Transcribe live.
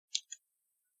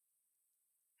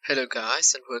Hello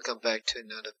guys, and welcome back to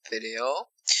another video.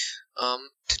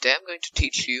 Today I'm going to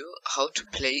teach you how to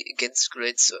play against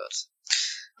Greatsword.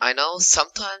 I know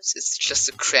sometimes it's just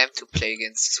a cramp to play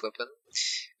against this weapon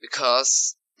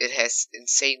because it has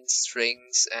insane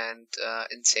strings and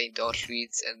insane dodge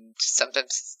reads, and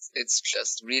sometimes it's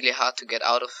just really hard to get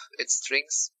out of its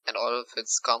strings and all of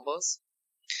its combos.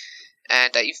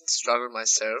 And I even struggle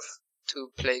myself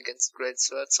to play against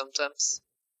Greatsword sometimes.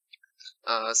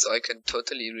 So I can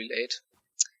totally relate.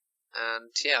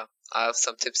 And yeah, I have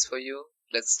some tips for you.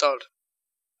 Let's start.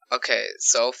 Okay,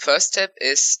 so first step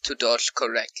is to dodge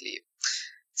correctly.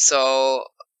 So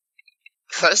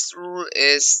first rule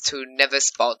is to never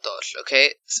spot dodge,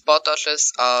 okay? Spot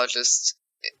dodges are just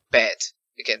bad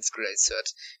against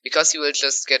Greatsword because you will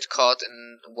just get caught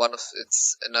in one of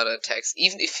its another attacks.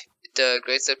 Even if the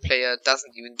Greatsword player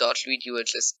doesn't even dodge read, you will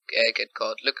just get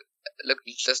caught.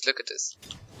 Just look at this.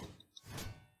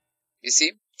 You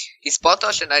see? He spot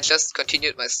dodged and I just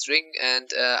continued my string and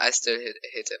I still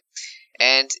hit him.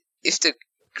 And if the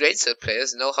Greatsword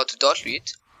players know how to dodge read,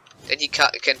 then he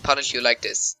can punish you like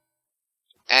this.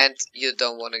 And you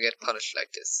don't want to get punished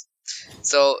like this.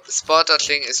 So spot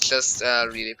dodging is just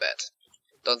really bad.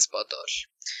 Don't spot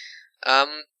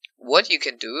dodge. What you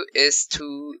can do is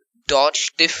to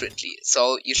dodge differently.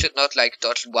 So you should not like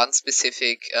dodge one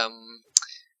specific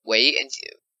way, and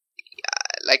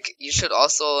like you should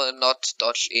also not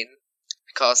dodge in,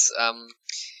 because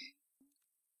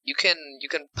you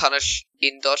can punish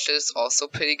in dodges also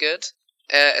pretty good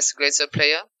as a Greatsword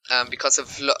player, because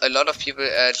a lot of people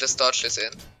just dodge this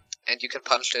in, and you can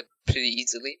punish it pretty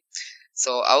easily.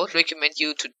 So I would recommend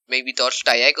you to maybe dodge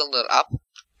diagonal up,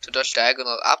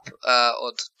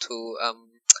 or to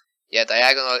yeah,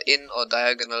 diagonal in or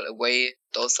diagonal away.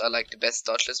 Those are like the best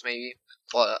dodges, maybe,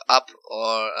 or up,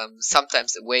 or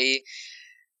sometimes away.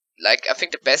 Like I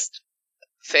think the best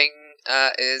thing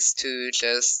is to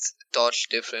just dodge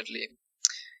differently.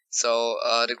 So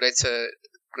the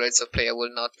Greatsword player will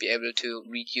not be able to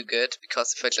read you good,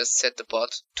 because if I just set the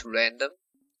bot to random,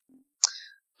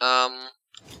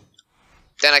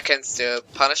 then I can still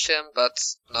punish him, but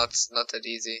not that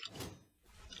easy.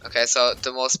 Okay, so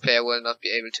the most player will not be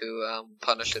able to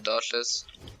punish the dodges.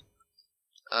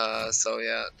 So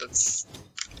yeah, that's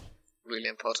really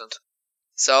important.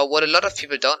 So what a lot of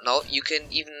people don't know, you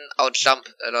can even outjump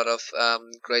a lot of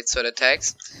Greatsword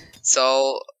attacks.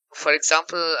 So for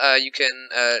example, you can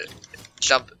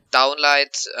jump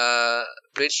downlight,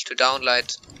 bridge to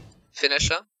downlight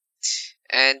finisher,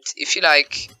 and if you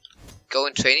like go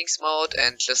in trainings mode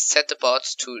and just set the bot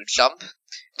to jump,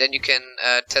 then you can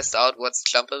test out what's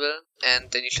jumpable,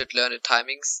 and then you should learn the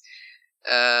timings,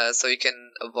 so you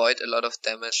can avoid a lot of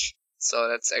damage. So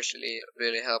that's actually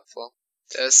really helpful.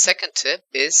 The second tip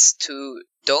is to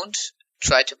don't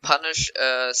try to punish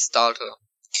a starter.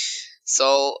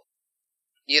 So,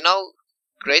 you know,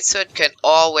 Greatsword can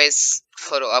always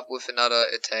follow up with another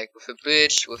attack, with a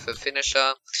bridge, with a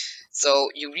finisher. So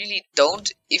you really don't,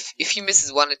 if he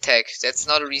misses one attack, that's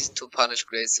not a reason to punish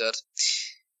Greatsword.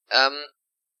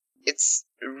 It's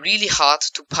really hard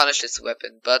to punish this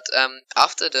weapon, but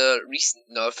after the recent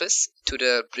nerfs to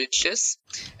the bridges,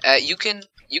 you can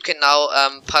now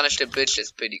punish the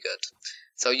bridges pretty good.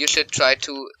 So you should try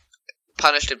to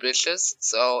punish the bridges.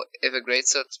 So if a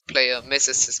Greatsword player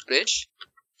misses his bridge,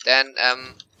 then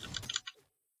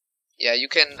yeah, you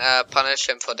can punish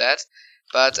him for that.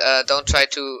 But don't try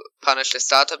to punish the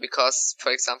starter, because,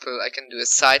 for example, I can do a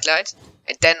sidelight,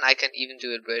 and then I can even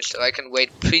do a bridge. So I can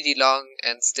wait pretty long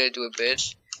and still do a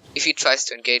bridge if he tries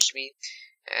to engage me.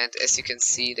 And as you can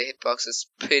see, the hitbox is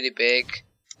pretty big,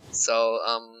 so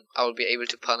I will be able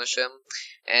to punish him.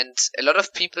 And a lot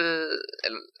of people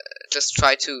just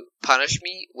try to punish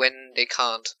me when they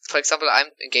can't. For example, I'm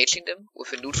engaging them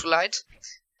with a neutral light,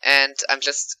 and I'm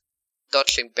just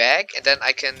dodging back, and then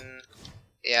I can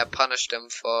punish them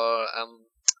for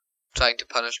trying to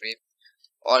punish me.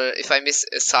 Or if I miss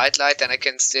a side light, then I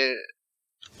can still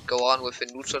go on with a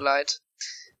neutral light.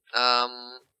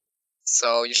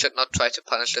 So you should not try to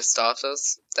punish the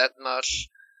starters that much,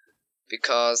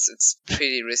 because it's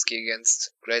pretty risky against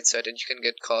Greatsword, and you can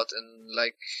get caught in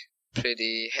like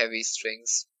pretty heavy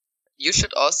strings. You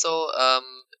should also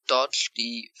dodge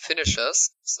the finishers.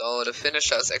 So the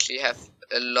finishers actually have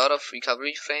a lot of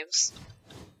recovery frames.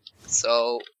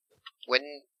 So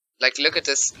when, like, look at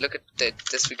this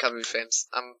recovery frames.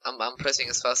 I'm pressing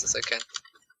as fast as I can.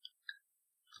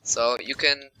 So you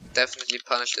can definitely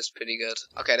punish this pretty good.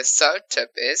 Okay, the third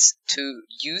tip is to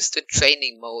use the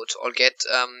training mode or get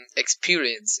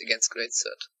experience against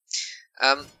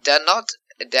Greatsword. There are not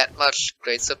that much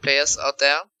Greatsword players out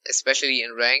there, especially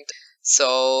in ranked.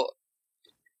 So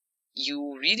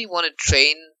you really want to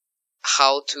train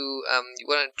how to you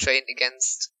want to train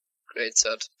against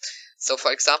Greatsword. So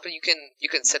for example, you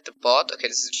can set the bot. Okay,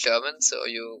 this is German, so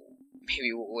you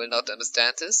maybe will not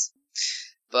understand this,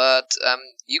 but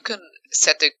you can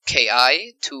set the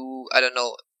KI to, I don't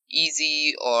know,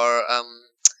 easy or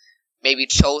maybe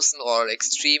chosen or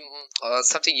extreme or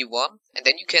something you want, and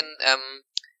then you can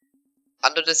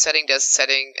under the setting there's a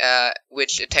setting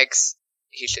which attacks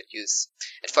he should use.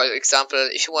 And for example,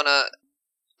 if you wanna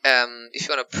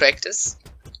practice,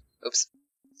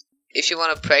 if you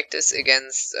wanna practice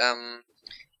against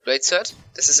Greatsword,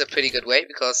 this is a pretty good way,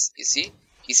 because you see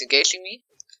he's engaging me,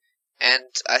 and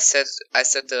I set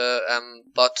the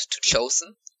bot to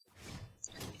chosen,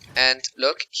 and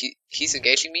look, he's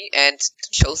engaging me, and the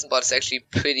chosen bot is actually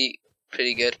pretty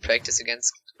good practice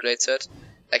against Greatsword.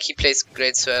 Like, he plays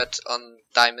Greatsword on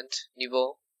diamond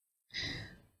niveau.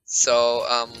 So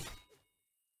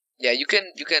yeah, you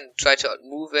can try to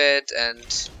outmove it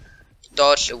and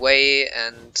dodge away,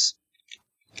 and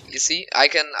you see I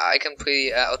can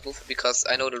pretty outmove it because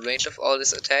I know the range of all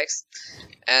these attacks.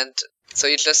 And so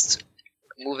you just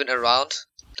moving around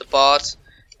the bot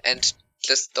and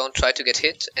just don't try to get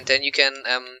hit, and then you can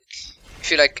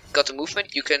if you like got the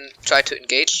movement, you can try to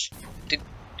engage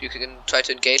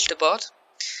the bot,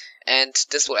 and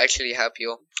this will actually help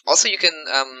you. Also, you can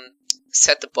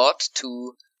set the bot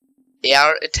to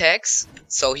air attacks,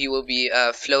 so he will be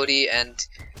floaty and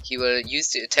he will use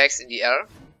the attacks in the air.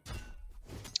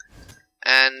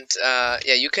 And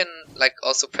yeah, you can like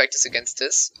also practice against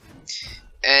this.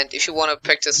 And if you want to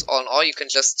practice on all, you can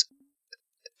just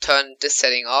turn this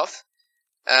setting off,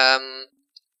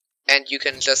 and you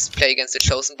can just play against the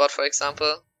chosen bot, for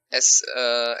example, as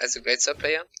a Greatsword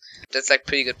player. That's like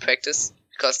pretty good practice,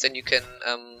 because then you can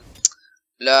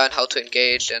learn how to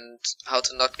engage and how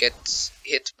to not get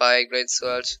hit by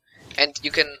Greatsword. And you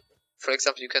can, for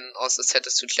example, you can also set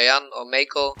this to Jayan or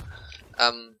Mako.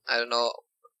 I don't know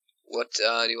what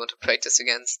you want to practice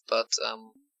against, but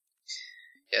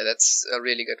yeah, that's a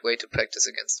really good way to practice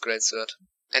against Greatsword,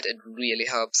 and it really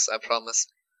helps, I promise.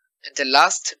 And the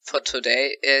last tip for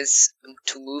today is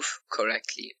to move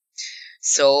correctly.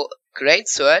 So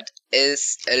Greatsword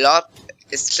is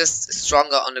just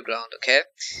stronger on the ground, okay?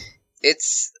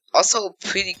 It's also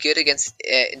pretty good against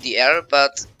in the air,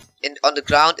 but on the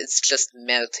ground it's just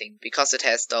melting, because it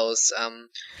has those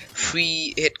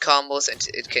free hit combos, and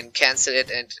it can cancel it,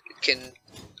 and it can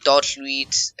dodge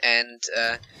lead, and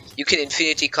you can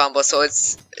infinity combo, so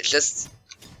it's just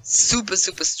super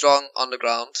strong on the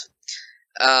ground.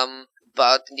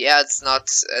 But in the air it's not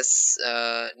as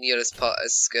near as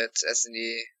good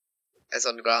as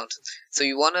on the ground. So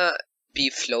you wanna be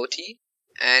floaty,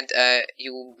 and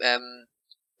you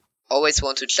always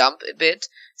want to jump a bit,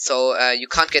 so you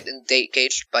can't get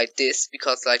engaged by this,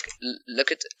 because like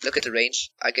look at the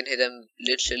range. I can hit him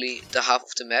literally the half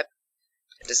of the map.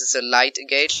 This is a light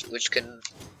engage, which can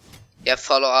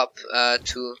follow up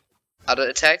to other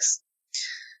attacks.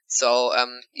 So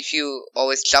if you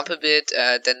always jump a bit,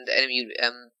 then the enemy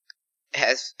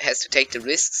has to take the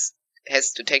risks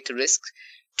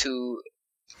to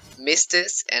miss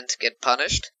this and get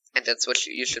punished, and that's what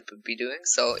you should be doing.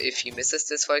 So if he misses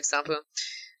this, for example,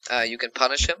 you can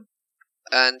punish him,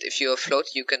 and if you're float,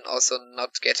 you can also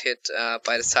not get hit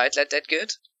by the side light that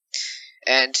good.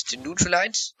 And the neutral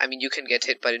light, I mean, you can get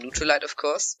hit by the neutral light, of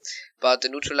course, but the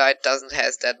neutral light doesn't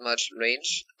has that much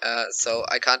range, so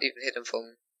I can't even hit him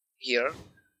from here.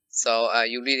 So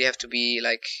you really have to be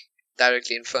like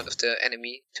directly in front of the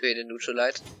enemy to hit a neutral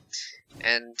light.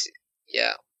 And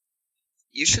yeah,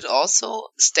 you should also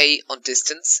stay on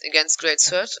distance against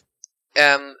Greatsword,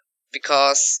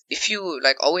 because if you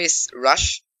like always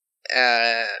rush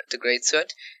the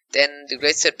Greatsword, then the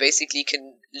Greatsword basically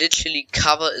can literally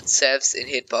cover itself in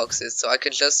hitboxes. So I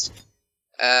can just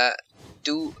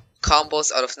do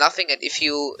combos out of nothing, and if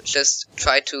you just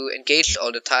try to engage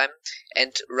all the time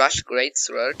and rush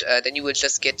Greatsword, then you will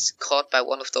just get caught by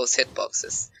one of those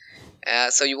hitboxes.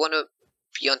 So you want to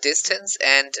be on distance,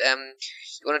 and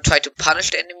you want to try to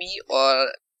punish the enemy,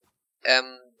 or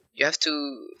you have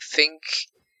to think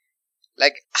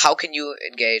like, how can you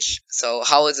engage? So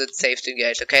how is it safe to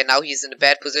engage? Okay, now he's in a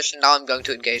bad position, now I'm going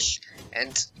to engage.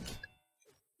 And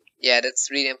yeah, that's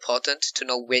really important to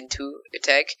know when to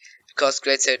attack, because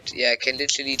Greatsword can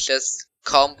literally just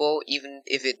combo even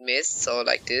if it missed, so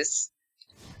like this.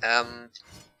 And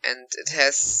it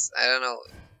has, I don't know,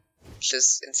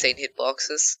 just insane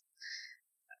hitboxes.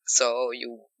 So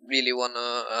you really wanna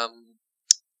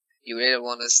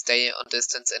stay on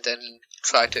distance and then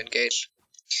try to engage.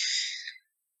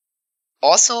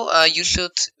 Also, you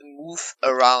should move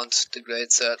around the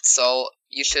Greatsword. So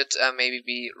you should maybe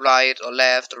be right or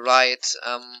left or right,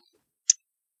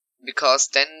 because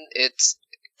then it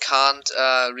can't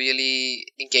really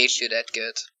engage you that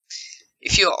good.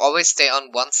 If you always stay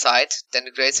on one side, then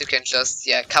the Greatsword can just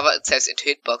cover itself into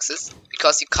hitboxes,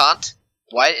 because you can't,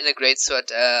 while in a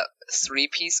Greatsword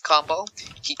 3-piece combo,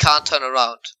 he can't turn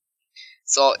around.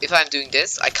 So if I'm doing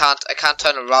this, I can't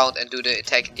turn around and do the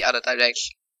attack in the other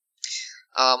direction.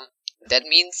 That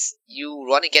means you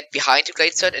want to get behind the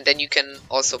Greatsword and then you can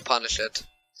also punish it.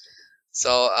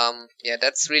 So yeah,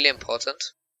 that's really important.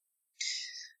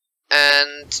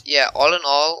 And yeah, all in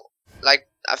all, like,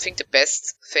 I think the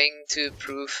best thing to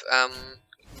improve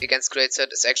against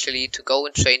Greatsword is actually to go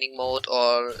in training mode,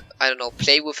 or I don't know,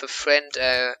 play with a friend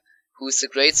who's a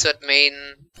Greatsword main,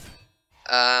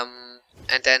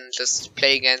 and then just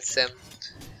play against him.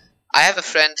 I have a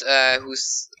friend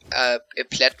who's a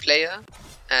plat player,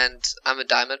 and I'm a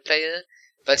diamond player,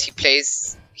 but he played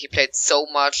so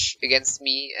much against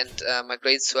me and my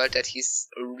Greatsword that he's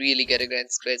really good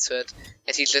against Greatsword,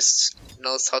 and he just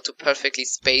knows how to perfectly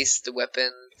space the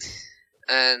weapon.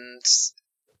 And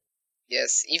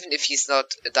yes, even if he's not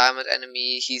a diamond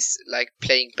enemy, he's like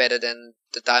playing better than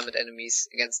the diamond enemies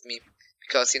against me,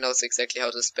 because he knows exactly how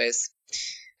to space.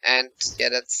 And yeah,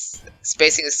 that's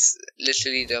spacing is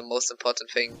literally the most important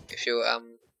thing if you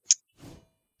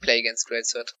play against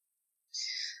Greatsword.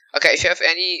 Okay, if you have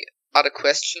any other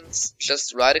questions,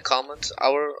 just write a comment. I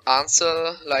will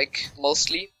answer like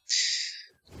mostly.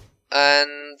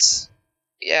 And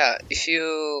yeah, if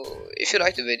you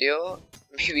like the video,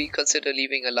 maybe consider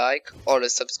leaving a like or a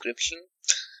subscription.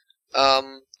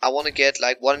 I want to get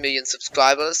like 1 million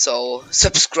subscribers, so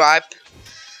subscribe.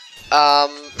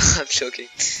 I'm joking.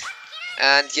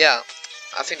 And yeah,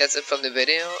 I think that's it from the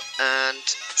video, and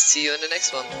see you in the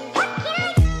next one.